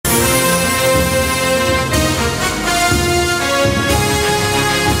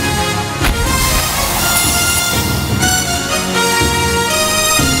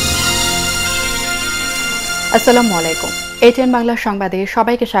আসসালামু আলাইকুম। ATN বাংলা সংবাদে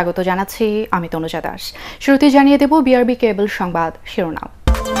সবাইকে স্বাগত জানাচ্ছি আমি তনুজা দাস। শুরুতে জানিয়ে দেব বিআরবি কেবল সংবাদ শিরোনাম।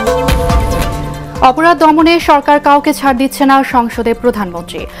 অপরাধ দমনে সরকার কাউকে ছাড় দিচ্ছে না সংসদে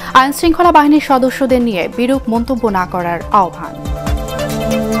প্রধানমন্ত্রী। আইন শৃঙ্খলা বাহিনীর সদস্যদের নিয়ে বিরূপ মন্তব্য না করার আহ্বান।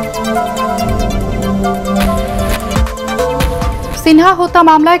 সিনহা হত্যা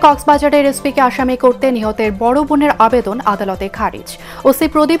মামলায় কক্সবাজারের এসপিকে আসামি করতে নিহতের বড় বোনের আবেদন আদালতে খারিজ। ওসি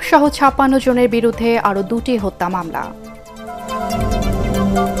প্রদীপ সহ ৫৬ জনের বিরুদ্ধে আরও ২টি হত্যা মামলা।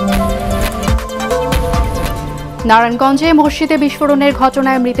 নারায়ণগঞ্জে মসজিদে বিস্ফোরণের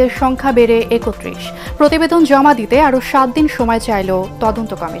ঘটনায় মৃতের সংখ্যা বেড়ে ৩১। প্রতিবেদন জমা দিতে আরও ৭ দিন সময় চাইল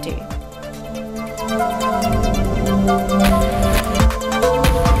তদন্ত কমিটি।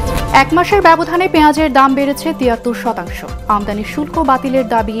 এক মাসের ব্যবধানে পেঁয়াজের দাম বেড়েছে ৭৩%। আমদানি শুল্ক বাতিলের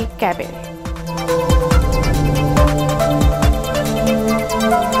দাবি ক্যাবের।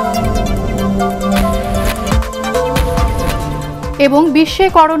 এবং বিশ্বে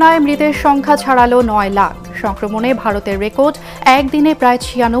করোনায় মৃতের সংখ্যা ছাড়ালো ৯ লাখ। সংক্রমণে ভারতের রেকর্ড, একদিনে প্রায়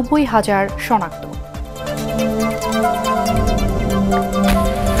 ৯৬,০০০ শনাক্ত।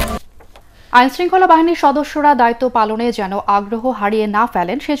 আইনশৃঙ্খলা বাহিনীর সদস্যরা দায়িত্ব পালনে যেন আগ্রহ হারিয়ে না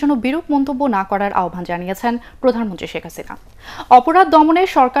ফেলেন সেজন্য বিরূপ মন্তব্য না করার আহ্বান জানিয়েছেন প্রধানমন্ত্রী শেখ হাসিনা। অপরাধ দমনে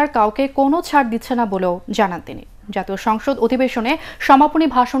সরকার কাউকে কোনো ছাড় দিচ্ছে না বলেও জানান তিনি। জাতীয় সংসদ অধিবেশনে সমাপনী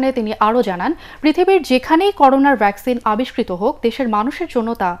ভাষণে তিনি আরও জানান, পৃথিবীর যেখানেই করোনার ভ্যাকসিন আবিষ্কৃত হোক দেশের মানুষের জন্য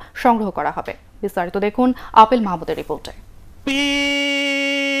তা সংগ্রহ করা হবে। বিস্তারিত দেখুন আপেল মাহমুদের রিপোর্টে।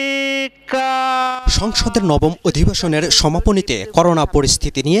 সংসদের নবম অধিবেশনের সমাপনীতে করোনা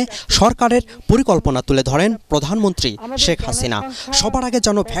পরিস্থিতি নিয়ে সরকারের পরিকল্পনা তুলে ধরেন প্রধানমন্ত্রী শেখ হাসিনা। সবার আগে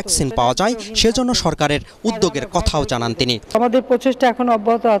যেন ভ্যাকসিন পাওয়া যায় সেজন্য সরকারের উদ্যোগের কথাও জানান তিনি। আমাদের প্রচেষ্টা এখন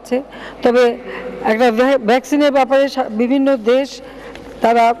অব্যাহত আছে, তবে একটা ভ্যাকসিনের ব্যাপারে বিভিন্ন দেশ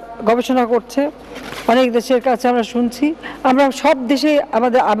তারা গবেষণা করছে। অনেক দেশের কাছে আমরা শুনছি, আমরা সব দেশে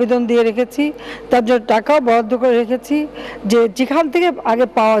আমাদের আবেদন দিয়ে রেখেছি, তার জন্য টাকাও বরাদ্দ করে রেখেছি যে যেখান থেকে আগে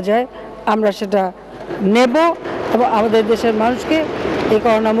পাওয়া যায় আমরা সেটা নেব এবং আমাদের দেশের মানুষকে এই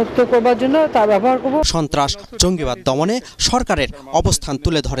করোনা মুক্ত করবার জন্য তা ব্যবহার করব। সন্ত্রাস জঙ্গিবাদ দমনে সরকারের অবস্থান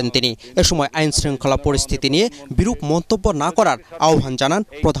তুলে ধরেন তিনি। এ সময় আইন শৃঙ্খলা পরিস্থিতি নিয়ে বিরূপ মন্তব্য না করার আহ্বান জানান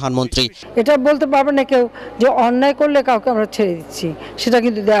প্রধানমন্ত্রী। এটা বলতে পারবে না কেউ যে অন্যায় করলে কাউকে আমরা ছেড়ে দিচ্ছি, সেটা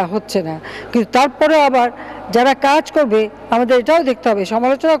কিন্তু দেওয়া হচ্ছে না। কিন্তু তারপরে আবার যারা কাজ করবে আমাদের এটাও দেখতে হবে,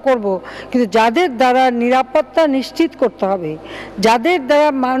 সমালোচনা করব, কিন্তু যাদের দ্বারা নিরাপত্তা নিশ্চিত করতে হবে, যাদের দ্বারা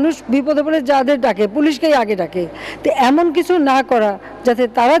মানুষ বিপদে পড়ে যাদের ডাকে, পুলিশকেই আগে ডাকে, তো এমন কিছু না করা যাতে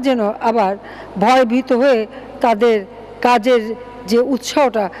তারা যেন আবার ভয়ভীত হয়ে তাদের কাজের যে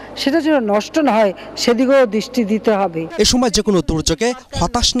উৎসাহটা সেটা যেন নষ্ট না হয় সেদিকেও দৃষ্টি দিতে হবে। এ সময় যে কোনো দুর্যোগে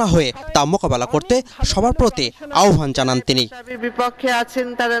হতাশ না হয়ে তা মোকাবেলা করতে সবার প্রতি আহ্বান জানান তিনি। বিপক্ষে আছেন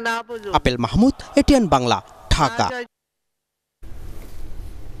তারা না বুঝুন। Apple Mahmud, ATN Bangla, Dhaka.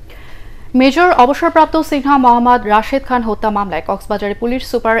 Major অবসরপ্রাপ্ত সিনহা মোহাম্মদ রাশেদ খান হত্যা মামলায় কক্সবাজারের পুলিশ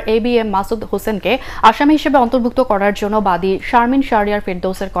সুপার ABM মাসুদ হোসেনকে আসামি হিসেবে অন্তর্ভুক্ত করার জন্য বাদী শারমিন শাহরিয়ার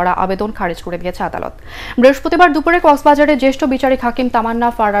ফেরদৌসের করা আবেদন খারিজ করে দিয়েছে আদালত। বৃহস্পতিবার দুপুরে কক্সবাজারের জ্যেষ্ঠ বিচারিক হাকিম তামান্না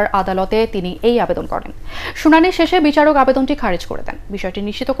ফারার আদালতে তিনি এই আবেদন করেন। শুনানি শেষে বিচারক আবেদনটি খারিজ করে দেন। বিষয়টি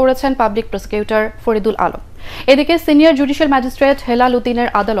নিশ্চিত করেছেন পাবলিক প্রসিকিউটর ফরিদুল আলম। এদিকে সিনিয়র জুডিশিয়াল ম্যাজিস্ট্রেট হেলাল উদ্দিনের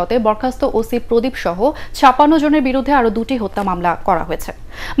আদালতে বরখাস্ত ওসি প্রদীপ সহ ৫৬ জনের বিরুদ্ধে আরও ২টি হত্যা মামলা করা হয়েছে।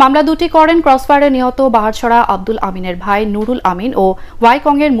 মামলা দুটি করেন ক্রসফায়ারে নিহত বাহারছড়া আব্দুল আমিনের ভাই নুরুল আমিন ও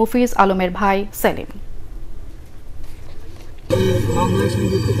ওয়াইকংয়ের মুফিজ আলমের ভাই সেলিম।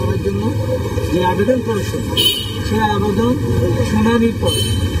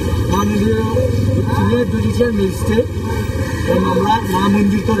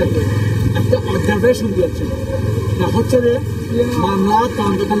 একটা অবজারভেশন দিয়েছিল, হচ্ছে যে মামলা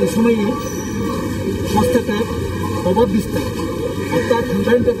তদন্তকালীন সময়ে সংস্থাটার প্রভাব বিস্তার, অর্থাৎ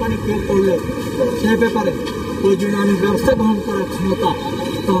কমপ্লেন পেপারে কেউ করলে সে ব্যাপারে প্রয়োজনীয় আইনি ব্যবস্থা গ্রহণ করার ক্ষমতা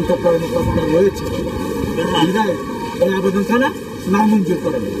তদন্ত কর্মকর্তা রয়েছে। এই আবেদনখানা নামঞ্জুর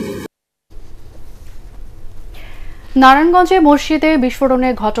করেন। নারায়ণগঞ্জে মসজিদে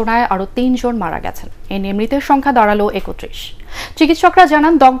বিস্ফোরণের ঘটনায় আরও ৩ জন মারা গেছেন। এ নিয়ে মৃতের সংখ্যা দাঁড়ালো ৩১। চিকিৎসকরা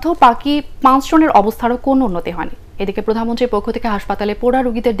জানান দগ্ধ বাকি ৫ জনের অবস্থারও কোনো উন্নতি হয়নি। এদিকে প্রধানমন্ত্রীর পক্ষ থেকে হাসপাতালে পোড়া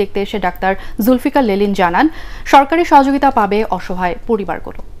রোগীদের দেখতে এসে ডাক্তার জুলফিকার লেলিন জানান সরকারি সহযোগিতা পাবে অসহায়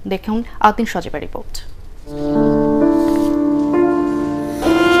পরিবারগুলো। দেখুন আতিন সজীবের রিপোর্ট।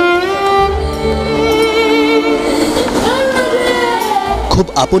 খুব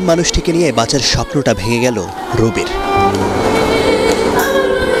আপন মানুষটিকে নিয়ে বাঁচার স্বপ্নটা ভেঙে গেল রবির।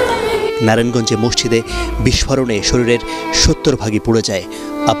 নারায়ণগঞ্জে মসজিদে বিস্ফোরণে শরীরের ৭০ ভাগই পুড়ে যায়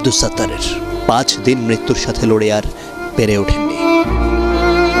আব্দুস সাত্তারের। ৫ দিন মৃত্যুর সাথে লড়ে আর পেরে ওঠেননি।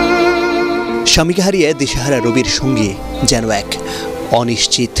 স্বামীকে হারিয়ে দিশেহারা রবির সঙ্গী যেন এক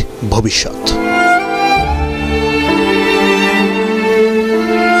অনিশ্চিত ভবিষ্যৎ।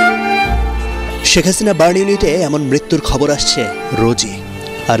 শেখ হাসিনা বার্ন ইউনিটে এমন মৃত্যুর খবর আসছে রোজই,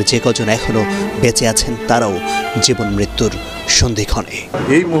 আর যে কজন এখনো বেঁচে আছেন তারাও জীবন মৃত্যুর সন্ধিক্ষণে।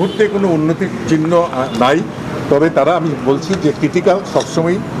 এই মুহূর্তে কোনো উন্নতির চিহ্ন নাই, তবে তারা, আমি বলছি যে ক্রিটিক্যাল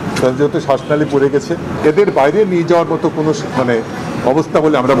সবসময়, যেহেতু শ্বাসনালী পড়ে গেছে, এদের বাইরে নিয়ে যাওয়ার মতো কোনো অবস্থা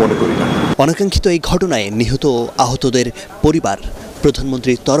বলে আমরা মনে করি না। অনাকাঙ্ক্ষিত এই ঘটনায় নিহত আহতদের পরিবার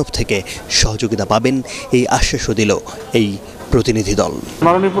প্রধানমন্ত্রীর তরফ থেকে সহযোগিতা পাবেন এই আশ্বাসও দিল এই প্রতিনিধি দল।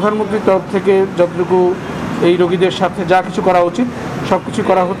 মাননীয় প্রধানমন্ত্রীর তরফ থেকে যতটুকু এই রোগীদের সাথে যা কিছু করা উচিত সব কিছু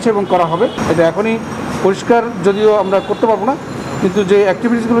করা হচ্ছে এবং করা হবে। এটা এখনই পরিষ্কার যদিও আমরা করতে পারবো না, কিন্তু যে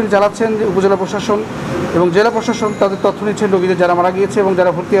অ্যাক্টিভিটিসগুলো চালাচ্ছেন যে উপজেলা প্রশাসন এবং জেলা প্রশাসন, তাদের তথ্য নিচ্ছেন রোগীদের যারা মারা গিয়েছে এবং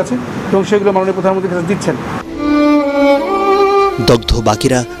যারা ভর্তি আছে, এবং সেগুলো মাননীয় প্রধানমন্ত্রীর কাছে দিচ্ছেন। দগ্ধ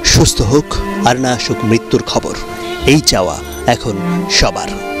বাকিরা সুস্থ হোক আর না আসুক মৃত্যুর খবর, এই চাওয়া এখন সবার।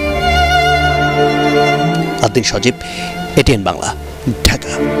 আদিন সজীব, ATN বাংলা,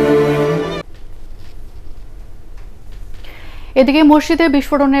 ঢাকা। এদিকে মসজিদে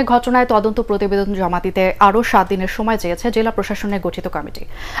বিস্ফোরণের ঘটনায় তদন্ত প্রতিবেদন জমা দিতে আরও 7 দিনের সময় চেয়েছে জেলা প্রশাসনের গঠিত কমিটি।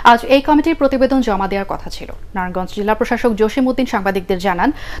 আজ এই কমিটির প্রতিবেদন জমা দেওয়ার কথা ছিল। নারায়ণগঞ্জ জেলা প্রশাসক জসিম উদ্দিন সাংবাদিকদের জানান,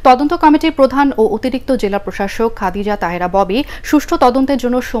 তদন্ত কমিটির প্রধান ও অতিরিক্ত জেলা প্রশাসক খাদিজা তাহেরা ববি সুষ্ঠু তদন্তের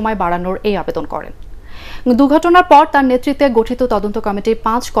জন্য সময় বাড়ানোর এই আবেদন করেন। দুর্ঘটনার পর তার নেতৃত্বে গঠিত তদন্ত কমিটি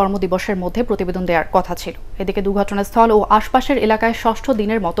 5 কর্মদিবসের মধ্যে প্রতিবেদন দেওয়ার কথা ছিল। এদিকে দুর্ঘটনাস্থল ও আশপাশের এলাকায় 6ষ্ঠ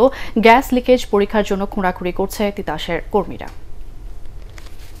দিনের মতো গ্যাস লিকেজ পরীক্ষার জন্য খোঁড়াখুঁড়ি করছে তিতাসের কর্মীরা।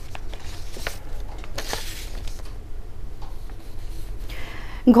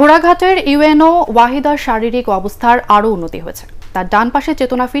 ঘোড়াঘাটের ইউএনও ওয়াহিদার শারীরিক অবস্থার আরও উন্নতি হয়েছে। তার ডান পাশে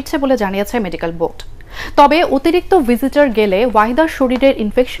চেতনা ফিরছে বলে জানিয়েছে মেডিকেল বোর্ড। তবে অতিরিক্ত ভিজিটর গেলে ওয়াহিদার শরীরের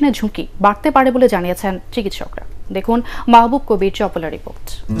ইনফেকশনের ঝুঁকি বাড়তে পারে বলে জানিয়েছেন চিকিৎসকরা। দেখুন মাহবুব কবির চপলার রিপোর্ট।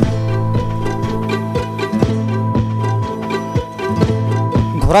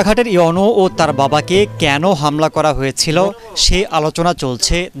 ঘোড়াঘাটের ইউএনও ও তার বাবাকে কেন হামলা করা হয়েছিল সে আলোচনা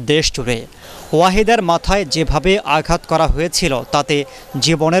চলছে দেশ জুড়ে। ওয়াহিদার মাথায় যেভাবে আঘাত করা হয়েছিল তাতে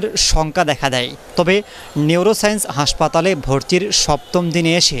জীবনের শঙ্কা দেখা দেয়। তবে নিউরোসায়েন্স হাসপাতালে ভর্তির 7ম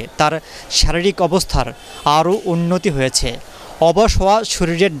দিনে এসে তার শারীরিক অবস্থার আরও উন্নতি হয়েছে। অবশ হওয়া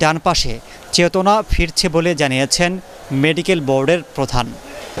শরীরের ডান পাশে চেতনা ফিরছে বলে জানিয়েছেন মেডিকেল বোর্ডের প্রধান।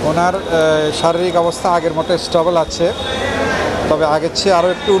 ওনার শারীরিক অবস্থা আগের মতো স্টেবল আছে, তবে আগের চেয়ে আরও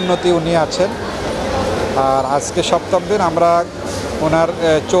একটু উন্নতি উনি আছেন। আর আজকে 7ম দিন আমরা ওনার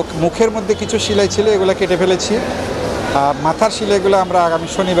মুখের মধ্যে কিছু সেলাই ছিল, এগুলো কেটে ফেলেছি। আর মাথার সেলাইগুলো আমরা আগামী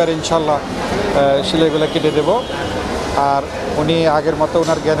শনিবার ইনশাল্লাহ সেলাইগুলো কেটে দেব। আর উনি আগের মতো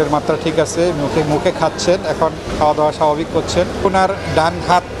ওনার জ্ঞানের মাত্রা ঠিক আছে, মুখে খাচ্ছেন, এখন খাওয়া দাওয়া স্বাভাবিক করছেন। ওনার ডান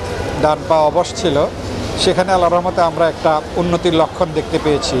হাত ডান পা অবশ ছিল, সেখানে আল্লাহর রহমতে আমরা একটা উন্নতির লক্ষণ দেখতে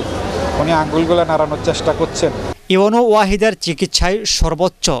পেয়েছি। উনি আঙ্গুলগুলো নাড়ানোর চেষ্টা করছেন। ইউএনও ওয়াহিদার চিকিৎসায়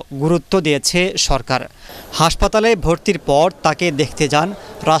সর্বোচ্চ গুরুত্ব দিয়েছে সরকার। হাসপাতালে ভর্তির পর তাকে দেখতে যান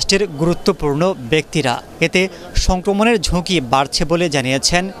রাষ্ট্রের গুরুত্বপূর্ণ ব্যক্তিরা। এতে সংক্রমণের ঝুঁকি বাড়ছে বলে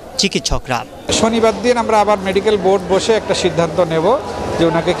জানিয়েছেন চিকিৎসকরা। শনিবার দিন আমরা আবার মেডিকেল বোর্ড বসে একটা সিদ্ধান্ত নেব যে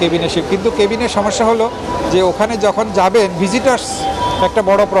ওনাকে কেবিনে শিফট। কিন্তু কেবিনের সমস্যা হলো যে ওখানে যখন যাবেন ভিজিটার্স একটা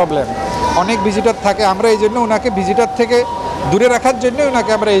বড় প্রবলেম, অনেক ভিজিটার থাকে। আমরা এই জন্য ওনাকে ভিজিটার থেকে দূরে রাখার জন্য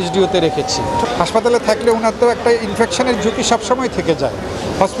ওনাকে আমরা এইচডিওতে রেখেছি। হাসপাতালে থাকলে ওনার তো একটা ইনফেকশনের ঝুঁকি সবসময় থেকে যায়।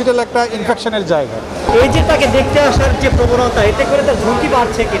 হসপিটাল একটা ইনফেকশনের জায়গা। এই যে তাকে দেখতে আসার যে প্রবণতা, এতে করে তার ঝুঁকি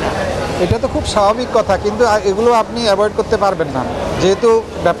বাড়ছে কিনা? এটা তো খুব স্বাভাবিক কথা, কিন্তু এগুলো আপনি অ্যাভয়েড করতে পারবেন না, যেহেতু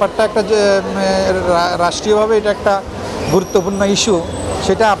ব্যাপারটা একটা রাষ্ট্রীয়ভাবে এটা একটা গুরুত্বপূর্ণ ইস্যু।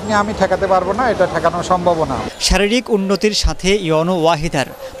 সেটা আমি ঠেকাতে পারবো না, এটা ঠেকানো সম্ভব না। শারীরিক উন্নতির সাথে ইউএনও ওয়াহিদার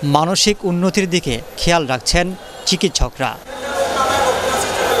মানসিক উন্নতির দিকে খেয়াল রাখছেন চিকিৎসকরা।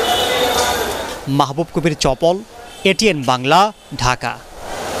 মাহবুব কবির চপল, ATN বাংলা, ঢাকা।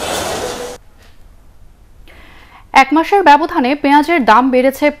 1 মাসের ব্যবধানে পেঁয়াজের দাম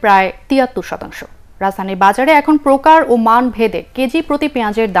বেড়েছে প্রায় 73%। রাজধানীর বাজারে এখন প্রকার ও মান ভেদে কেজি প্রতি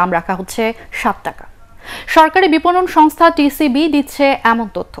পেঁয়াজের দাম রাখা হচ্ছে 7 টাকা। সরকারি বিপণন সংস্থা টিসিবি দিচ্ছে এমন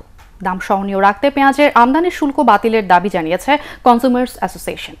তথ্য। দাম সহনীয় রাখতে পেঁয়াজের আমদানি শুল্ক বাতিলের দাবি জানিয়েছে কনজিউমার্স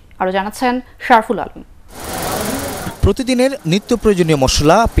অ্যাসোসিয়েশন। আরও জানাচ্ছেন শারফুল আলম। প্রতিদিনের নিত্য প্রয়োজনীয়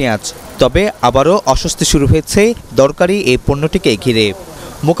মশলা পেঁয়াজ, তবে আবারও অস্বস্তি শুরু হয়েছে দরকারি এই পণ্যটিকে ঘিরে।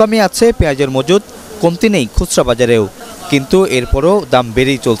 মোকামে আছে পেঁয়াজের মজুদ, কমতি নেই খুচরা বাজারেও, কিন্তু এরপরও দাম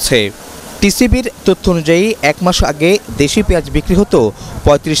বেড়েই চলছে। টিসিবির তথ্য অনুযায়ী 1 মাস আগে দেশি পেঁয়াজ বিক্রি হতো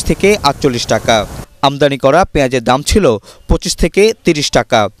 35 থেকে 48 টাকা। আমদানি করা পেঁয়াজের দাম ছিল 25 থেকে 30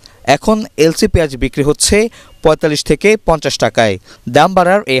 টাকা। এখন এলসি পেঁয়াজ বিক্রি হচ্ছে ৪৫ থেকে ৫০ টাকায়। দাম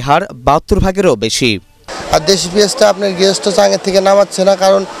বাড়ার এই হার ৭২ ভাগেরও বেশি। আর দেশি পেঁয়াজটা আপনার গৃহস্থ চাঙের থেকে নামাচ্ছে না,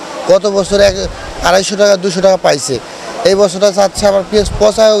 কারণ গত বছর ২৫০ টাকা ২০০ টাকা পাইছে। এই বছরটা চাচ্ছে আমার পেঁয়াজ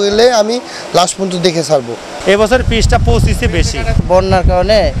পচা হয়ে গেলে আমি লাস্ট পর্যন্ত দেখে ছাড়বো। এবছর পিসটা পৌঁছেছে বেশি, বন্যার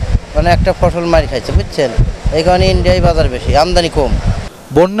কারণে মানে একটা ফসল মারি খাইছে, বুঝছেন, এই কারণে ইন্ডিয়ায় বাজার বেশি, আমদানি কম।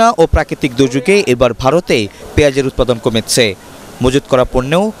 বন্যা ও প্রাকৃতিক দুর্যোগে এবার ভারতে পেঁয়াজের উৎপাদন কমেছে, মজুত করা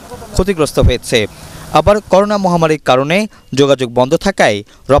পণ্যও ক্ষতিগ্রস্ত হয়েছে। আবার করোনা মহামারীর কারণে যোগাযোগ বন্ধ থাকায়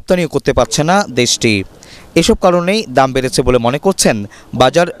রপ্তানিও করতে পারছে না দেশটি। এসব কারণেই দাম বেড়েছে বলে মনে করছেন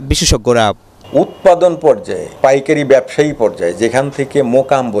বাজার বিশেষজ্ঞরা। উৎপাদন পর্যায়ে, পাইকারি ব্যবসায়ী পর্যায়ে যেখান থেকে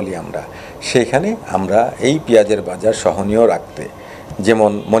মোকাম বলি আমরা, সেখানে আমরা এই পেঁয়াজের বাজার সহনীয় রাখতে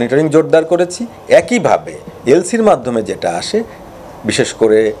যেমন মনিটরিং জোরদার করেছি, একইভাবে এলসির মাধ্যমে যেটা আসে, বিশেষ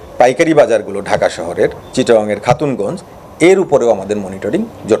করে পাইকারি বাজারগুলো ঢাকা শহরের, চিটাগাংয়ের খাতুনগঞ্জ, এর উপরেও আমাদের মনিটরিং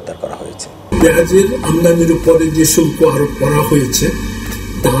জোরদার করা হয়েছে। পেঁয়াজের আমদানির উপরে যে শুল্ক আরোপ করা হয়েছে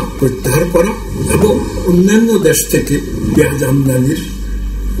তা প্রত্যাহার করা এবং অন্যান্য দেশ থেকে পেঁয়াজ আমদানির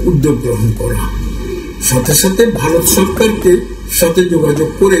উদ্যোগ গ্রহণ করা, সাথে সাথে ভারত সরকারকে সাথে যোগাযোগ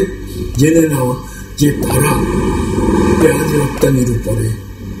করে জেনে নেওয়া যে তারা পেঁয়াজ রপ্তানির উপরে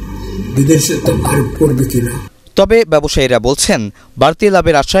বিদেশে তা আরোপ করবে কিনা। তবে ব্যবসায়ীরা বলছেন বাড়তি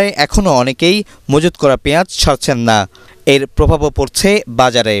লাভের আশায় এখনও অনেকেই মজুত করা পেঁয়াজ ছাড়ছেন না। এর প্রভাবও পড়ছে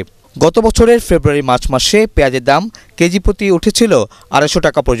বাজারে। গত বছরের ফেব্রুয়ারি মার্চ মাসে পেঁয়াজের দাম কেজি প্রতি উঠেছিল ২৫০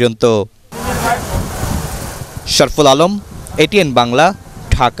 টাকা পর্যন্ত। শরফুল আলম, এটিএন বাংলা,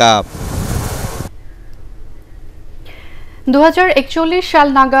 ঢাকা। ২০৪১ সাল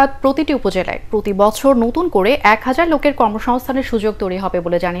নাগাদ প্রতিটি উপজেলায় প্রতি বছর নতুন করে ১,০০০ লোকের কর্মসংস্থানের সুযোগ তৈরি হবে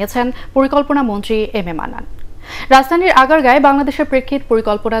বলে জানিয়েছেন পরিকল্পনা মন্ত্রী এম এ মান্নান। রাজধানীর আগারগাঁয়ে বাংলাদেশের প্রেক্ষিত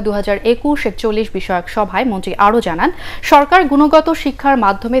পরিকল্পনা ২০২১-৪১ বিষয়ক সভায় মন্ত্রী আরও জানান, সরকার গুণগত শিক্ষার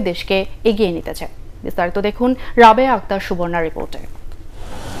মাধ্যমে দেশকে এগিয়ে নিতে চায়। বিস্তারিত দেখুন রাবেয়া আক্তার সুবর্ণার রিপোর্টে।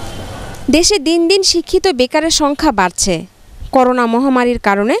 দেশে দিন দিন শিক্ষিত বেকারের সংখ্যা বাড়ছে। করোনা মহামারীর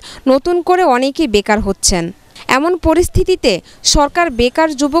কারণে নতুন করে অনেকেই বেকার হচ্ছেন। এমন পরিস্থিতিতে সরকার বেকার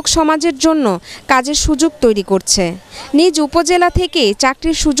যুবক সমাজের জন্য কাজের সুযোগ তৈরি করছে। নিজ উপজেলা থেকে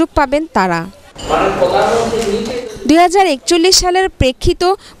চাকরির সুযোগ পাবেন তারা। ২০৪১ সালের প্রেক্ষিত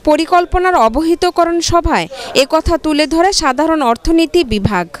পরিকল্পনার অবহিতকরণ সভায় একথা তুলে ধরে সাধারণ অর্থনীতি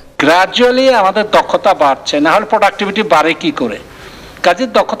বিভাগ। গ্র্যাজুয়ালি আমাদের দক্ষতা বাড়ছে, না হলে প্রোডাক্টিভিটি বাড়ে কি করে? কাজের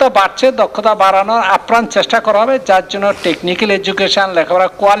দক্ষতা বাড়ছে, দক্ষতা বাড়ানোর আপ্রাণ চেষ্টা করা হবে, যার জন্য টেকনিক্যাল এডুকেশন, লেখাপড়া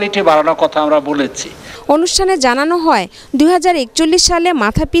কোয়ালিটি বাড়ানোর কথা আমরা বলেছি। অনুষ্ঠানে জানানো হয় ২০৪১ সালে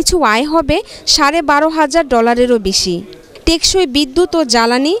মাথাপিছু আয় হবে $১২,৫০০ বেশি। টেকসই বিদ্যুৎ ও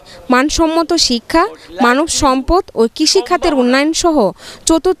জ্বালানি, মানসম্মত শিক্ষা, মানব সম্পদ ও কৃষিখাতের উন্নয়ন সহ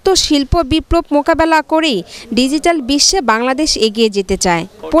চতুর্থ শিল্প বিপ্লব মোকাবেলা করেই ডিজিটাল বিশ্বে বাংলাদেশ এগিয়ে যেতে চায়।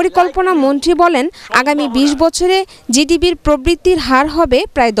 পরিকল্পনা মন্ত্রী বলেন, আগামী ২০ বছরে জিডিপির প্রবৃদ্ধির হার হবে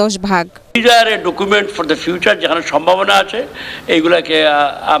প্রায় ১০ ভাগ। ডকুমেন্ট ফর দ্য ফিউচার, যেখানে সম্ভাবনা আছে এইগুলাকে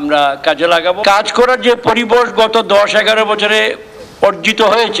আমরা কাজে লাগাবো। কাজ করার যে পরিবেশ গত ১০-১১ বছরে অর্জিত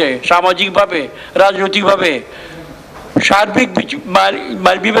হয়েছে, সামাজিকভাবে, রাজনৈতিকভাবে, সার্বিক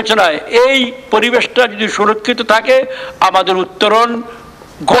বিবেচনায় এই পরিবেশটা যদি সুরক্ষিত থাকে, আমাদের উত্তরণ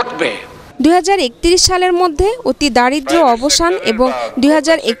ঘটবে। ২০৩১ সালের মধ্যে অতি দারিদ্র্য অবসান এবং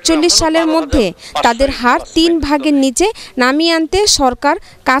 ২০৪১ সালের মধ্যে তাদের হার ৩ ভাগের নিচে নামিয়ে আনতে সরকার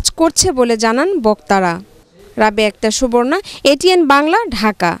কাজ করছে বলে জানান বক্তারা। রাবেয়া আক্তার সুবর্ণা, এটিএন বাংলা,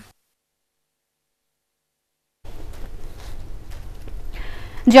 ঢাকা।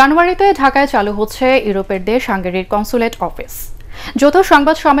 জানুয়ারিতে ঢাকায় চালু হচ্ছে ইউরোপের দেশ হাঙ্গেরির কনসুলেট অফিস। যৌথ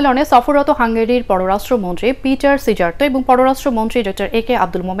সংবাদ সম্মেলনে সফররত হাঙ্গেরির পররাষ্ট্রমন্ত্রী পিটার সিজার্তো এবং পররাষ্ট্রমন্ত্রী ডক্টর AK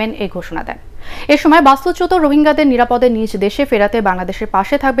আব্দুল মোমেন এই ঘোষণা দেন। এ সময় বাস্তুচ্যুত রোহিঙ্গাদের নিরাপদে নিজ দেশে ফেরাতে বাংলাদেশের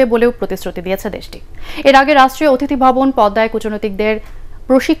পাশে থাকবে বলেও প্রতিশ্রুতি দিয়েছে দেশটি। এর আগে রাষ্ট্রীয় অতিথি ভবন পদ্মায় কূটনীতিকদের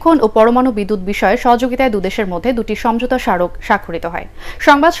প্রশিক্ষণ ও পরমাণু বিদ্যুৎ বিষয়ে সহযোগিতায় দুদেশের মধ্যে দুটি সমঝোতা স্মারক স্বাক্ষরিত হয়।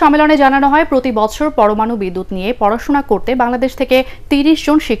 সংবাদ সম্মেলনে জানানো হয়, প্রতি বছর পরমাণু বিদ্যুৎ নিয়ে পড়াশোনা করতে বাংলাদেশ থেকে ৩০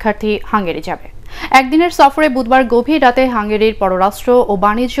 জন শিক্ষার্থী হাঙ্গেরি যাবে। একদিনের সফরে বুধবার গভীর রাতে হাঙ্গেরির পররাষ্ট্র ও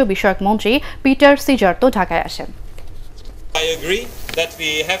বাণিজ্য বিষয়ক মন্ত্রী পিটার সিজার্তো ঢাকায় আসেন। I agree that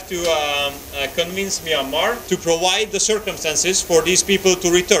we have to convince Myanmar to provide the circumstances for these people to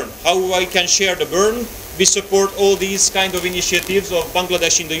return. How I can share the burden. We support all these kind of initiatives of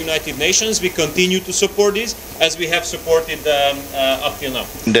Bangladesh in the United Nations. We continue to support this as we have supported up till now.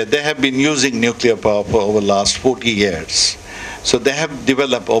 They have been using nuclear power for over the last 40 years. So they have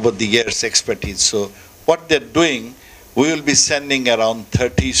developed over the years expertise. So what they're doing, we will be sending around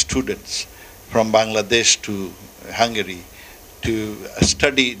 30 students from Bangladesh to Hungary to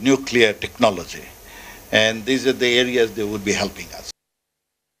study nuclear technology. And these are the areas they would be helping us.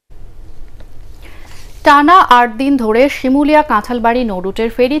 টানা ৮ দিন ধরে শিমুলিয়া কাঁঠালবাড়ি নৌ রুটের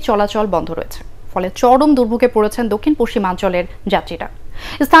ফেরি চলাচল বন্ধ রয়েছে, ফলে চরম দুর্ভোগে পড়েছেন দক্ষিণ পশ্চিমাঞ্চলের যাত্রীরা।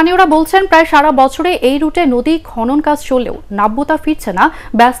 স্থানীয়রা বলছেন, প্রায় সারা বছরে এই রুটে নদী খনন কাজ চললেও নাব্যতা ফিরছে না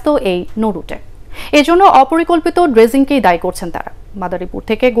ব্যস্ত এই নৌ রুটে। এজন্য অপরিকল্পিত ড্রেজিংকেই দায়ী করছেন তারা। মাদারীপুর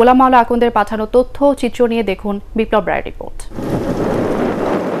থেকে গোলাম আকন্দের পাঠানো তথ্য ও চিত্র নিয়ে দেখুন বিপ্লব রায়ের রিপোর্ট।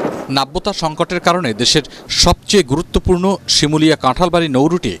 নাব্যতা সংকটের কারণে দেশের সবচেয়ে গুরুত্বপূর্ণ শিমুলিয়া কাঁঠালবাড়ি নৌ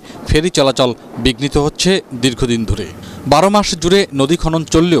রুটে ফেরি চলাচল বিঘ্নিত হচ্ছে দীর্ঘদিন ধরে। 12 মাস জুড়ে নদী খনন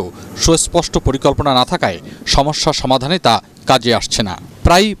চললেও সুস্পষ্ট পরিকল্পনা না থাকায় সমস্যা সমাধানে তা কাজে আসছে না।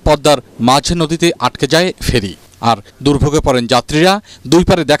 প্রায় পদ্মার মাঝে নদীতে আটকে যায় ফেরি, আর দুর্ভোগে পড়েন যাত্রীরা। দুই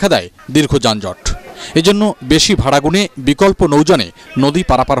পারে দেখা দেয় দীর্ঘ যানজট। এজন্য বেশি ভাড়া গুনে বিকল্প নৌযানে নদী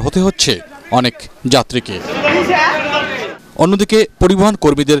পারাপার হতে হচ্ছে অনেক যাত্রীকে। অন্যদিকে পরিবহন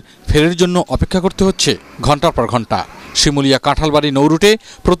কর্মীদের ফেরির জন্য অপেক্ষা করতে হচ্ছে ঘন্টার পর ঘন্টা। শিমুলিয়া কাঁঠালবাড়ি নৌ রুটে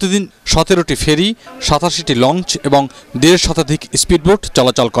প্রতিদিন 17টি ফেরি, 87টি লঞ্চ এবং 1.5 শতাধিক স্পিডবোট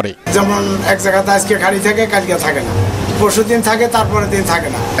চলাচল করে। যেমন এক জায়গাতে আজকে গাড়ি থাকে, কালকে থাকে না, পরশু দিন থাকে, তারপরে দিন থাকে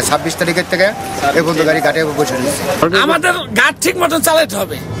না। 26 তারিখের থেকে এই পর্যন্ত গাড়ি ঘাটে বসে রয়েছে। আমাদের গাড়ি ঠিক মতো চালাতে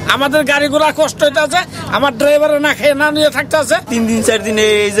হবে, আমাদের গাড়িগুলো কষ্ট হইতে আছে, আমার ড্রাইভার না খেয়ে না নিয়ে থাকতে আছে। 3 দিন 4 দিন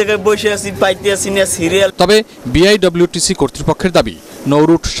এই জায়গায় বসে আছি, পাইতে আছি না সিরিয়াল। তবে বিআইডব্লিউটিসি কর্তৃপক্ষের দাবি, নৌ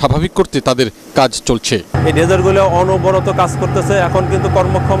রুট স্বাভাবিক করতে তাদের কাজ চলছে। এই ড্রেজারগুলো অনবরত কাজ করতেছে। এখন কিন্তু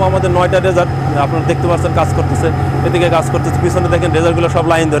কর্মক্ষম আমাদের 9টা ড্রেজার আপনারা দেখতে পাচ্ছেন কাজ করতেছে, এদিকে কাজ করতেছে, পিছনে দেখেন ড্রেজারগুলো সব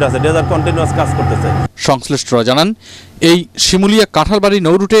লাইন ধরে আছে, ড্রেজার কন্টিনিউয়াস কাজ করতেছে। সংশ্লিষ্টরা জানান, এই শিমুলিয়া কাঁঠালবাড়ি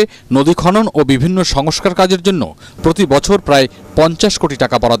নৌ রুটে নদী খনন ও বিভিন্ন সংস্কার কাজের জন্য প্রতি বছর প্রায় 50 কোটি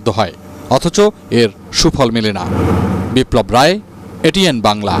টাকা বরাদ্দ হয়, অথচ এর সুফল মেলে না। বিপ্লব রায়, ATN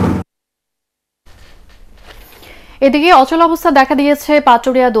বাংলা। এদিকে অচল অবস্থা দেখা দিয়েছে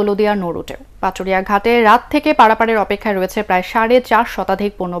পাটুরিয়া দৌলদিয়া নৌ রুটে। পাটুরিয়া ঘাটে রাত থেকে পারাপারের অপেক্ষায় রয়েছে প্রায় 4.5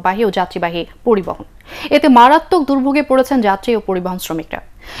 শতাধিক পণ্যবাহী ও যাত্রীবাহী পরিবহন। এতে মারাত্মক দুর্ভোগে পড়েছেন যাত্রী ও পরিবহন শ্রমিকরা।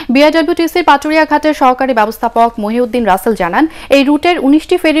 বিআইডব্লিউটিসির পাটুরিয়া ঘাটের সহকারী ব্যবস্থাপক মহিউদ্দিন রাসেল জানান, এই রুটের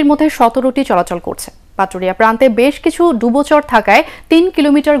 19টি ফেরির মধ্যে 17টি চলাচল করছে। পাটুরিয়া প্রান্তে বেশ কিছু ডুবোচর থাকায় 3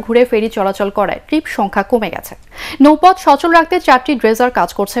 কিলোমিটার ঘুরে ফেরি চলাচল করায় ট্রিপ সংখ্যা কমে গেছে। নৌপথ সচল রাখতে 4টি ড্রেজার কাজ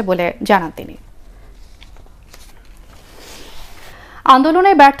করছে বলে জানান তিনি।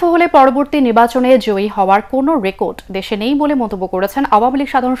 আন্দোলনে ব্যর্থ হলে পরবর্তী নির্বাচনে জয়ী হওয়ার কোনো রেকর্ড দেশে নেই বলে মন্তব্য করেছেন আওয়ামী লীগ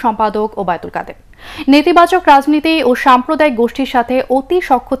সাধারণ সম্পাদক ওবায়দুল কাদের। নেতিবাচক রাজনীতি ও সাম্প্রদায়িক গোষ্ঠীর সাথে অতি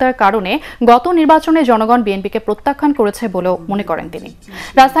সখ্যতার কারণে গত নির্বাচনে জনগণ বিএনপিকে প্রত্যাখ্যান করেছে বলেও মনে করেন তিনি।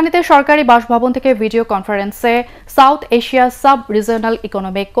 রাজধানীতে সরকারি বাসভবন থেকে ভিডিও কনফারেন্সে south Asia sub regional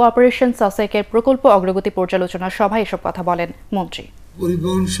economic cooperation সাসেকের প্রকল্প অগ্রগতি পর্যালোচনা সভায় এসব কথা বলেন মন্ত্রী।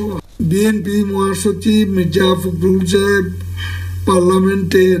 পরিবহন সভা বিএনপি মহাসচিব মির্জা ফখরুল সাহেব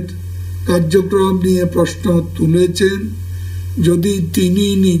পার্লামেন্টের কার্যক্রম নিয়ে প্রশ্ন তুলেছেন। যদি তিনি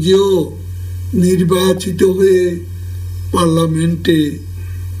নিজেও নির্বাচিত হয়ে পার্লামেন্টে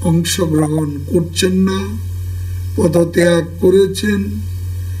অংশগ্রহণ করছেন না, পদত্যাগ করেছেন,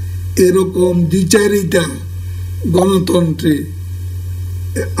 এরকম দ্বিচারিতা গণতন্ত্রে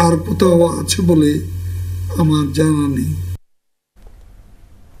আর কোথাও আছে বলে আমার জানা নেই।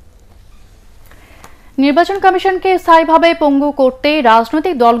 নির্বাচন কমিশনকে স্থায়ীভাবে পঙ্গু করতে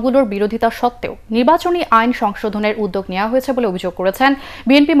রাজনৈতিক দলগুলোর বিরোধিতা সত্ত্বেও নির্বাচনী আইন সংশোধনের উদ্যোগ নেওয়া হয়েছে বলে অভিযোগ করেছেন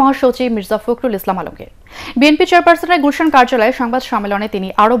বিএনপি মহাসচিব মির্জা ফখরুল ইসলাম আলমগীর। বিএনপি চেয়ারপারসনের গুলশান কার্যালয়ে সংবাদ সম্মেলনে তিনি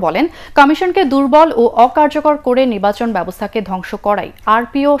আরও বলেন, কমিশনকে দুর্বল ও অকার্যকর করে নির্বাচন ব্যবস্থাকে ধ্বংস করাই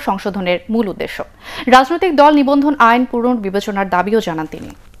আরপিও সংশোধনের মূল উদ্দেশ্য। রাজনৈতিক দল নিবন্ধন আইন পুনর্বিবেচনার দাবিও জানান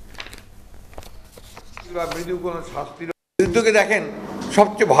তিনি। দেখেন,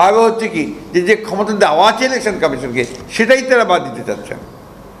 সবচেয়ে ভয়াবহ হচ্ছে কি, যে ক্ষমতা দেওয়া আছে ইলেকশন কমিশনকে, সেটাই তারা বাদ দিতে চাচ্ছেন,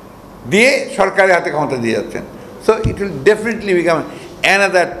 দিয়ে সরকারের হাতে ক্ষমতা দিয়ে যাচ্ছেন। So it will definitely become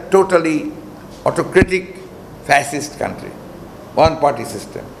another totally autocratic fascist country, one party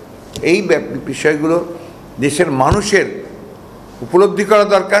system. এই বিষয়গুলো দেশের মানুষের উপলব্ধি করা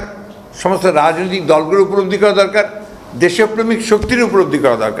দরকার, সমস্ত রাজনৈতিক দলগুলো উপলব্ধি করা দরকার, দেশপ্রেমিক শক্তির উপলব্ধি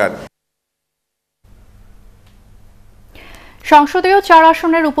করা দরকার। সংসদীয় 4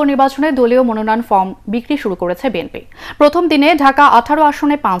 আসনের উপনির্বাচনে দলীয় মনোনয়ন ফর্ম বিক্রি শুরু করেছে বিএনপি। প্রথম দিনে ঢাকা 18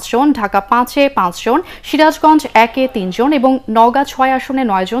 আসনে 5 জন, ঢাকা 5-এ 5 জন, সিরাজগঞ্জ 1-এ 3 জন এবং নওগাঁ 6 আসনে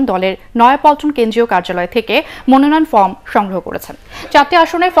 9 জন দলের নয়াপল্টন কেন্দ্রীয় কার্যালয় থেকে মনোনয়ন ফর্ম সংগ্রহ করেছেন। 4টি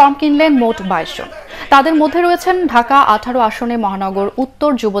আসনে ফর্ম কিনলেন মোট 22 জন। তাদের মধ্যে রয়েছেন ঢাকা 18 আসনে মহানগর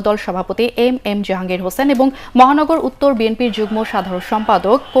উত্তর যুবদল সভাপতি এম জাহাঙ্গীর হোসেন এবং মহানগর উত্তর বিএনপির যুগ্ম সাধারণ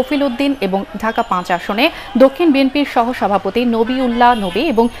সম্পাদক কফিল উদ্দিন এবং ঢাকা 5 আসনে দক্ষিণ বিএনপির সহ সভাপতি নবীউল্লাহ নবী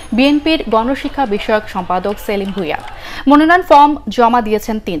এবং বিএনপির গণশিক্ষা বিষয়ক সম্পাদক সেলিম ভুইয়া। মনোনয়ন ফর্ম জমা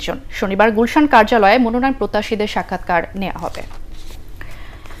দিয়েছেন 3 জন। শনিবার গুলশান কার্যালয়ে মনোনয়ন প্রত্যাশীদের সাক্ষাৎকার নেওয়া হবে।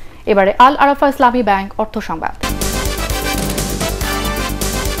 এবারে আল আরাফা ইসলামী ব্যাংক অর্থ সংবাদ।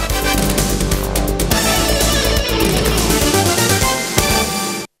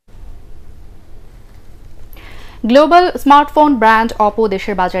 গ্লোবাল স্মার্টফোন ব্র্যান্ড অপো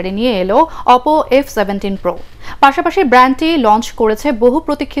দেশের বাজারে নিয়ে এলো অপো F17 Pro। পাশাপাশি ব্র্যান্ডটি লঞ্চ করেছে বহু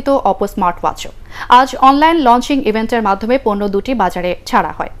প্রতীক্ষিত অপো স্মার্ট ওয়াচও। আজ অনলাইন লঞ্চিং ইভেন্টের মাধ্যমে পণ্য দুটি বাজারে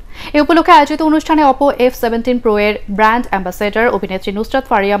ছাড়া হয়। এ উপলক্ষে আয়োজিত অনুষ্ঠানে অপো F17 Pro এর ব্র্যান্ড অ্যাম্বাসেডর অভিনেত্রী নুসরাত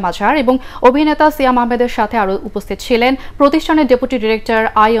ফারিয়া মাঝার এবং অভিনেতা সিয়াম আহমেদের সাথে আরও উপস্থিত ছিলেন প্রতিষ্ঠানের ডেপুটি ডিরেক্টর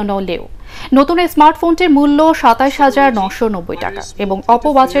আইওনো লেও। নতুন এই স্মার্টফোনটির মূল্য ২৭,৯৯০ টাকা এবং অপো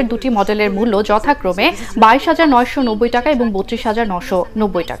ওয়াচের দুটি মডেলের মূল্য যথাক্রমে ২২,৯৯০ টাকা এবং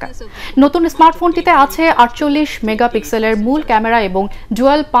 ৩২,৯৯০ টাকা। নতুন স্মার্টফোনটিতে আছে ৪৮ মেগাপিক্সেলের মূল ক্যামেরা এবং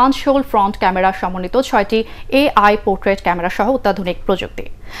ডুয়াল 5-হোল ফ্রন্ট ক্যামেরা সমন্বিত 6টি AI পোর্ট্রেট ক্যামেরা সহ অত্যাধুনিক প্রযুক্তি।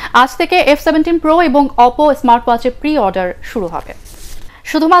 আজ থেকে F17 Pro এবং অপো স্মার্ট ওয়াচের প্রি অর্ডার শুরু হবে।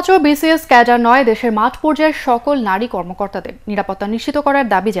 শুধুমাত্র বিসিএস ক্যাডার নয়, দেশের মাঠ পর্যায়ের সকল নারী কর্মকর্তাদের নিরাপত্তা নিশ্চিত করার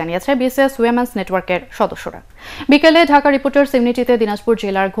দাবি জানিয়েছে বিসিএস উইমেন্স নেটওয়ার্কের সদস্যরা। বিকেলে ঢাকা রিপোর্টার্স ইউনিটিতে দিনাজপুর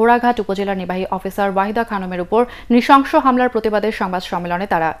জেলার ঘোড়াঘাট উপজেলার নির্বাহী অফিসার ওয়াহিদা খানমের উপর নৃশংস হামলার প্রতিবাদে সংবাদ সম্মেলনে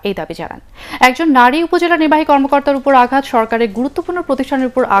তারা এই দাবি জানান। একজন নারী উপজেলা নির্বাহী কর্মকর্তার উপর আঘাত সরকারের গুরুত্বপূর্ণ প্রতিষ্ঠানের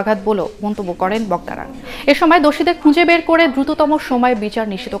উপর আঘাত বলেও মন্তব্য করেন বক্তারা। এ সময় দোষীদের খুঁজে বের করে দ্রুততম সময়ে বিচার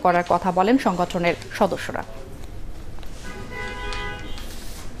নিশ্চিত করার কথা বলেন সংগঠনের সদস্যরা।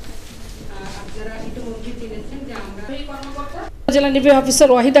 জেলা নির্বাহী অফিসার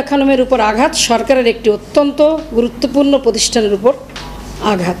ওয়াহিদা খানমের উপর আঘাত সরকারের একটি অত্যন্ত গুরুত্বপূর্ণ প্রতিষ্ঠানের উপর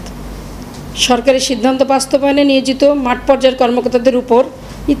আঘাত। সরকারি সিদ্ধান্ত বাস্তবায়নে নিয়োজিত মাঠ পর্যায়ের কর্মকর্তাদের উপর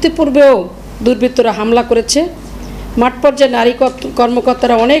ইতিপূর্বেও দুর্বৃত্তরা হামলা করেছে। মাঠ পর্যায়ের নারী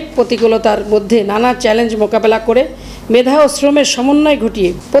কর্মকর্তারা অনেক প্রতিকূলতার মধ্যে নানা চ্যালেঞ্জ মোকাবেলা করে মেধা ও শ্রমের সমন্বয় ঘটিয়ে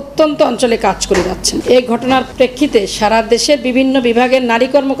প্রত্যন্ত অঞ্চলে কাজ করে যাচ্ছেন। এই ঘটনার প্রেক্ষিতে সারা দেশের বিভিন্ন বিভাগের নারী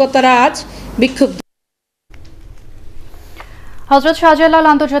কর্মকর্তারা আজ বিক্ষুব্ধ। হযরত শাহজালাল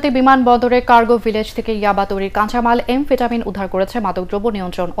আন্তর্জাতিক বিমানবন্দরে কার্গো ভিলেজ থেকে ইয়াবা তৈরির কাঁচামাল এমফেটামিন উদ্ধার করেছে মাদকদ্রব্য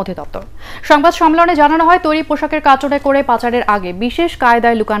নিয়ন্ত্রণ অধিদপ্তর। সংবাদ সম্মেলনে জানানো হয়, তৈরি পোশাকের কার্টনে করে পাচারের আগে বিশেষ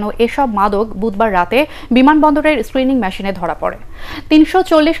কায়দায় লুকানো এসব মাদক বুধবার রাতে বিমানবন্দরের স্ক্রিনিং মেশিনে ধরা পড়ে।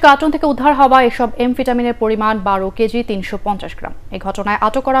 ৩৪০ কার্টন থেকে উদ্ধার হওয়া এসব এমফেটামিনের পরিমাণ ১২ কেজি ৩৫০ গ্রাম। এই ঘটনায়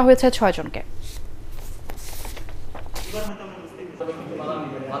আটক করা হয়েছে ৬ জনকে।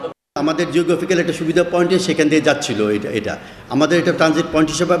 আমাদের জিওগ্রাফিক্যাল একটা সুবিধা পয়েন্টে সেখান দিয়ে যাচ্ছিল এটা আমাদের এটা ট্রানজিট পয়েন্ট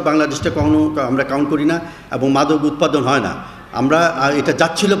হিসেবে বাংলাদেশটা কখনো আমরা কাউন্ট করি না এবং মাদক উৎপাদন হয় না। আমরা এটা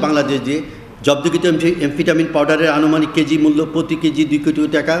যাচ্ছিল বাংলাদেশ দিয়ে। জব্দকৃত এমফেটামিন পাউডারের আনুমানিক কেজি মূল্য প্রতি কেজি ২ কোটি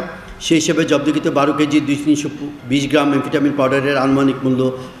টাকা। সেই হিসেবে জব্দকৃত ১২ কেজি ৩২০ গ্রাম এমফেটামিন পাউডারের আনুমানিক মূল্য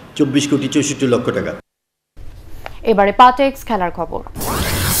 ২৪ কোটি ৬৪ লক্ষ টাকা। এবারে পাটেক্স খেলার খবর।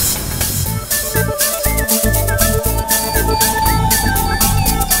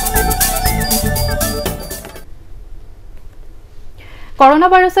 করোনা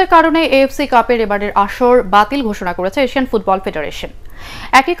ভাইরাসের কারণে এএফসি কাপের এবারের আসর বাতিল ঘোষণা করেছে এশিয়ান ফুটবল ফেডারেশন।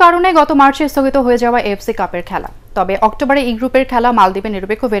 একই কারণে গত মার্চে স্থগিত হয়ে যাওয়া এএফসি কাপের খেলা। তবে অক্টোবরে ই গ্রুপের খেলা মালদ্বীপের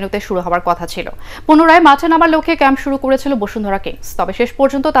নিরপেক্ষ ভেন্যুতে শুরু হওয়ার কথা ছিল। পুনরায় মাঠে নামার লক্ষ্যে ক্যাম্প শুরু করেছিল বসুন্ধরা কিংস, তবে শেষ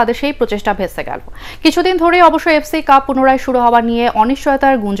পর্যন্ত তাদের সেই প্রচেষ্টা ভেস্তে গেল। কিছুদিন ধরে অবশ্য এএফসি কাপ পুনরায় শুরু হওয়া নিয়ে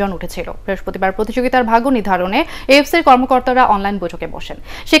অনিশ্চয়তার গুঞ্জন উঠেছিল। বৃহস্পতিবার প্রতিযোগিতার ভাগ্য নির্ধারণে এএফসির কর্মকর্তারা অনলাইন বৈঠকে বসেন।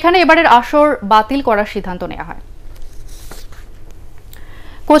 সেখানে এবারের আসর বাতিল করার সিদ্ধান্ত নেওয়া হয়।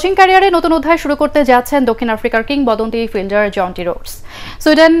 কোচিং ক্যারিয়ারে নতুন অধ্যায় শুরু করতে যাচ্ছেন দক্ষিণ আফ্রিকার কিংবদন্তি ফিল্ডার জন্টি রোডস।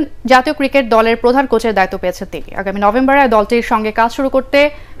 সুইডেন জাতীয় ক্রিকেট দলের প্রধান কোচের দায়িত্ব পেয়েছেন তিনি। আগামী নভেম্বরে দলটির সঙ্গে কাজ শুরু করতে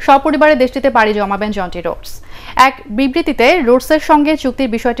সপরিবারে দেশটিতে পাড়ি জমাবেন জন্টি রোডস। এক বিবৃতিতে রোডসের সঙ্গে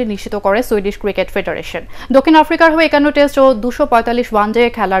চুক্তির বিষয়টি নিশ্চিত করে সুইডিশ ক্রিকেট ফেডারেশন। দক্ষিণ আফ্রিকার হয়ে ৫১ টেস্ট ও ২৪৫ ওয়ানডে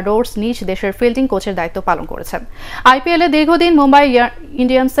খেলা রোডস নিজ দেশের ফিল্ডিং কোচের দায়িত্ব পালন করেছেন। আইপিএলে দীর্ঘদিন মুম্বাই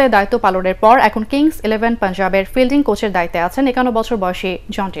ইন্ডিয়ান্সে দায়িত্ব পালনের পর এখন কিংস 11 পাঞ্জাবের ফিল্ডিং কোচের দায়িত্বে আছেন ৫১ বছর বয়সী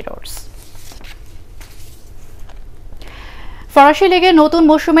জন্টি রোডস। ফরাসি লিগে নতুন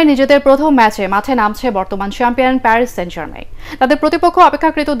মৌসুমে নিজেদের প্রথম ম্যাচে মাঠে নামছে বর্তমান চ্যাম্পিয়ন প্যারিস সেন্ট জার্মেই। তাদের প্রতিপক্ষ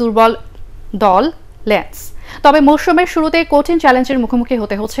অপেক্ষাকৃত দুর্বল দল লেন্স। তবে মৌসুমের শুরুতেই কঠিন চ্যালেঞ্জের মুখোমুখি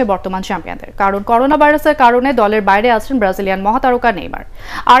হতে হচ্ছে বর্তমান চ্যাম্পিয়নদের, কারণ করোনা ভাইরাসের কারণে দলের বাইরে আছেন ব্রাজিলিয়ান মহাতারকা নেইমার।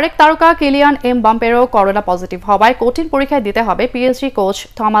 আরেক তারকা কিলিয়ান এমবাপ্পেরও করোনা পজিটিভ হওয়ায় কঠিন পরীক্ষায় দিতে হবে পিএসজি কোচ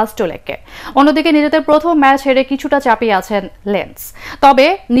থমাস টুলেককে। অন্যদিকে নিজেদের প্রথম ম্যাচ হেরে কিছুটা চাপিয়ে আছেন লেন্স। তবে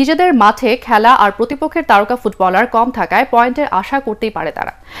নিজেদের মাঠে খেলা আর প্রতিপক্ষের তারকা ফুটবলার কম থাকায় পয়েন্টের আশা করতেই পারে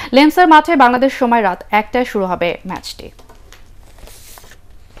তারা। লেন্সের মাঠে বাংলাদেশ সময় রাত ১টায় শুরু হবে ম্যাচটি।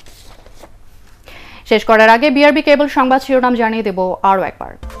 শেষ করার আগে বিআরবি কেবল সংবাদ শিরোনাম জানিয়ে দেব আরও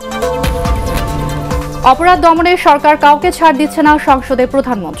একবার। অপরাধ দমনে সরকার কাউকে ছাড় দিচ্ছে না সংসদের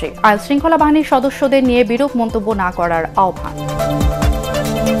প্রধানমন্ত্রী। আইন শৃঙ্খলা বাহিনীর সদস্যদের নিয়ে বিরূপ মন্তব্য না করার আহ্বান।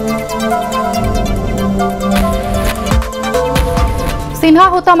 সিনহা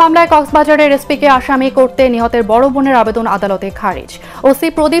হত্যা মামলায় কক্সবাজারের এসপিকে আসামি করতে নিহতের বড় বোনের আবেদন আদালতে খারিজ। ওসি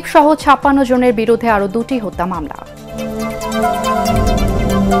প্রদীপ সহ 56 জনের বিরুদ্ধে আরো 2টি হত্যা মামলা।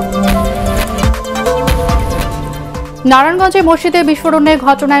 নারায়ণগঞ্জে মসজিদে বিস্ফোরণের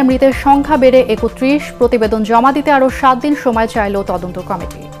ঘটনায় মৃতের সংখ্যা বেড়ে 31। প্রতিবেদন জমা দিতে আরো 7 দিন সময় চাইল তদন্ত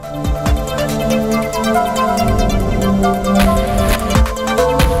কমিটি।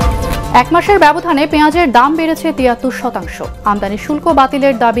 এক মাসের ব্যবধানে পেঁয়াজের দাম বেড়েছে 73%। আমদানি শুল্ক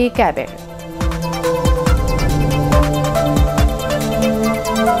বাতিলের দাবি ক্যাবের।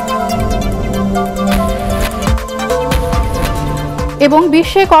 এবং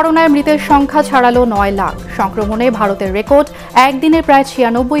বিশ্বে করোনায় মৃতের সংখ্যা ছাড়ালো 9 লাখ। সংক্রমণে ভারতের রেকর্ড, একদিনে প্রায়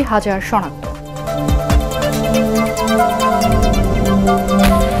 96,000 শনাক্ত।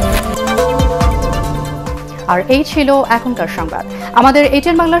 আর এই ছিল এখনকার সংবাদ। আমাদের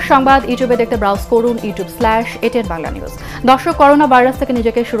ATN বাংলার সংবাদ ইউটিউবে দেখতে ব্রাউজ করুন youtube/ATN Bangla News। দর্শক, করোনা ভাইরাস থেকে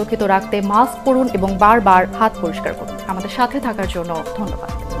নিজেকে সুরক্ষিত রাখতে মাস্ক পরুন এবং বারবার হাত পরিষ্কার করুন। আমাদের সাথে থাকার জন্য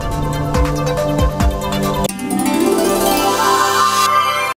ধন্যবাদ।